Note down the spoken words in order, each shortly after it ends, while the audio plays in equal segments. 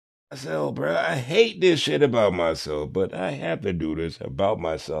I said, oh, bro, I hate this shit about myself, but I have to do this about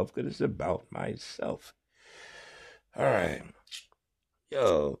myself because it's about myself. All right.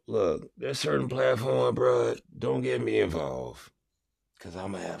 Yo, look, there's certain platform, bro. Don't get me involved because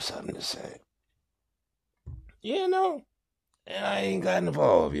I'm going to have something to say. Yeah, no. And I ain't got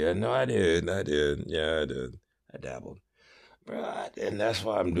involved yet. No, I did. I did. Yeah, I did. I dabbled. Bro, and that's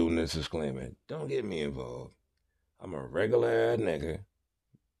why I'm doing this disclaimer. Don't get me involved. I'm a regular ass nigga.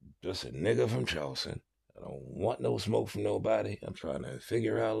 Just a nigga from Charleston. I don't want no smoke from nobody. I'm trying to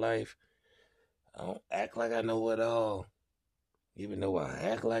figure out life. I don't act like I know it all. Even though I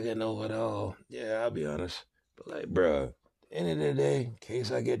act like I know it all. Yeah, I'll be honest. But like, bruh, end of the day, in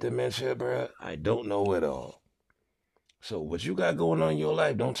case I get dementia, bruh, I don't know it all. So what you got going on in your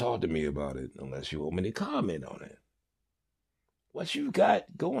life, don't talk to me about it unless you want me to comment on it. What you got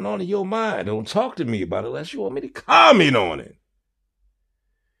going on in your mind, don't talk to me about it unless you want me to comment on it.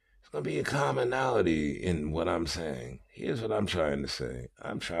 It's going to be a commonality in what I'm saying. Here's what I'm trying to say.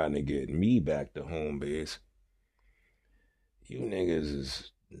 I'm trying to get me back to home base. You niggas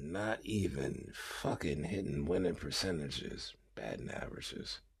is not even fucking hitting winning percentages, batting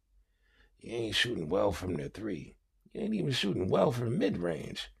averages. You ain't shooting well from the three. You ain't even shooting well from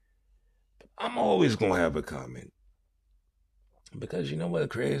mid-range. But I'm always going to have a comment. Because you know what,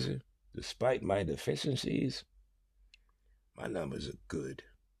 crazy? Despite my deficiencies, my numbers are good.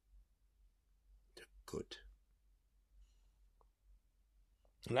 They're good.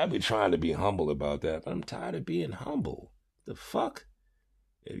 And I be trying to be humble about that, but I'm tired of being humble. The fuck?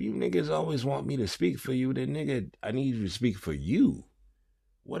 If you niggas always want me to speak for you, then nigga, I need you to speak for you.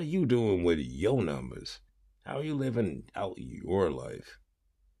 What are you doing with your numbers? How are you living out your life?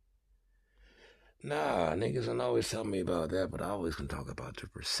 Nah, niggas don't always tell me about that, but I always can talk about the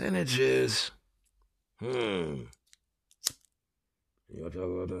percentages. You want to talk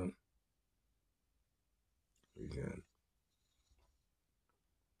about that? We can.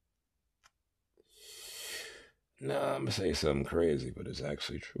 Nah, I'm going to say something crazy, but it's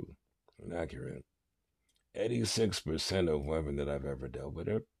actually true and accurate. 86% of women that I've ever dealt with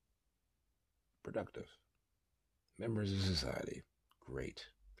are productive. Members of society. Great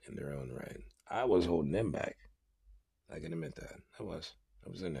in their own right. I was holding them back. I can admit that. I was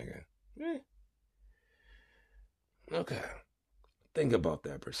a nigga. Okay. Think about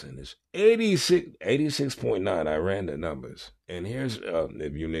that percentage. 86.9. I ran the numbers. And here's,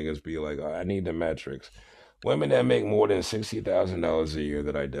 if you niggas be like, oh, I need the metrics. Women that make more than $60,000 a year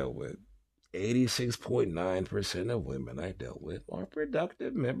that I dealt with. 86.9% of women I dealt with are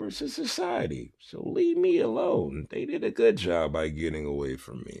productive members of society. So leave me alone. They did a good job by getting away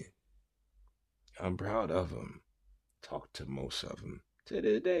from me. I'm proud of them. Talk to most of them to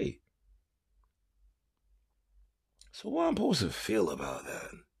this day. So what I'm supposed to feel about that?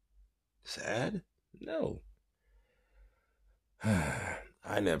 Sad? No.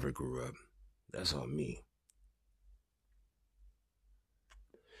 I never grew up. That's on me.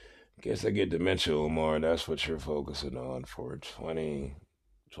 Guess I get dementia, Omar. That's what you're focusing on for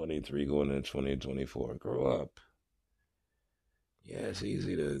 2023 going into 2024. Grow up. Yeah, it's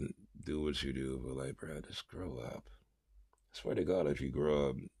easy to do what you do, but like, bro, just grow up. I swear to God, if you grow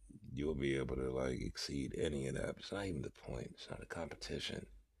up, you'll be able to like exceed any of that. It's not even the point. It's not a competition.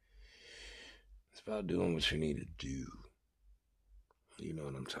 It's about doing what you need to do. You know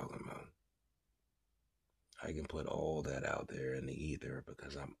what I'm talking about. I can put all that out there in the ether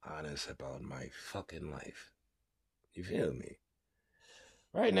because I'm honest about my fucking life. You feel me?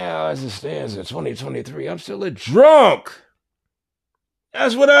 Right now, as it stands in 2023, I'm still a drunk.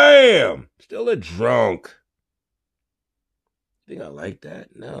 That's what I am. Still a drunk. Think I like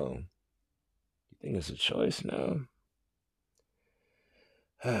that? No. You think it's a choice? No.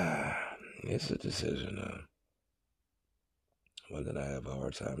 It's a decision, though. One that I have a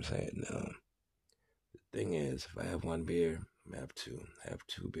hard time saying no. The thing is, if I have one beer, I'm gonna have two. If I have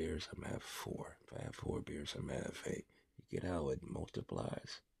two beers, I'm gonna have four. If I have four beers, I'm gonna have eight. You get how it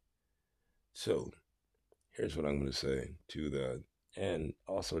multiplies? So, here's what I'm gonna say to that, and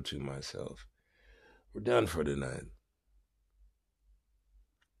also to myself. We're done for tonight.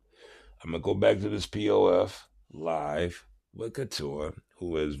 I'm gonna go back to this POF live with Couture,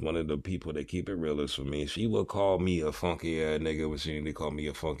 who is one of the people that keep it realist for me. She will call me a funky ass nigga, but she need to call me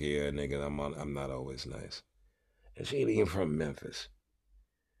a funky ass nigga. I'm not always nice. And she ain't even from Memphis.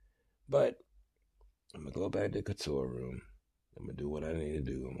 But I'm gonna go back to Couture room. I'm gonna do what I need to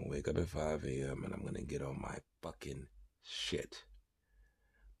do. I'm gonna wake up at 5 a.m. and I'm gonna get on my fucking shit.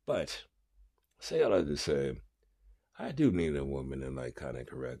 But say all I have to say, I do need a woman to like kind of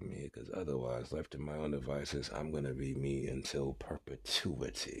correct me, because otherwise, left to my own devices, I'm gonna be me until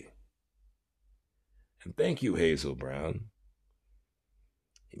perpetuity. And thank you, Hazel Brown.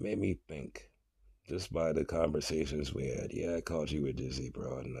 You made me think just by the conversations we had. Yeah, I called you a dizzy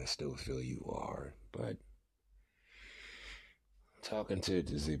broad, and I still feel you are. But talking to a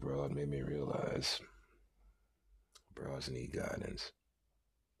dizzy broad made me realize broads need guidance.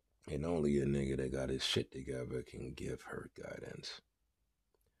 And only a nigga that got his shit together can give her guidance.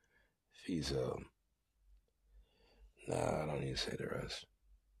 If he's, nah, I don't need to say the rest.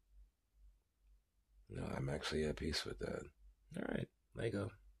 No, I'm actually at peace with that. All right, Lego.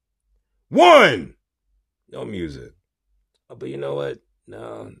 One! No music. Oh, but you know what?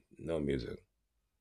 No music.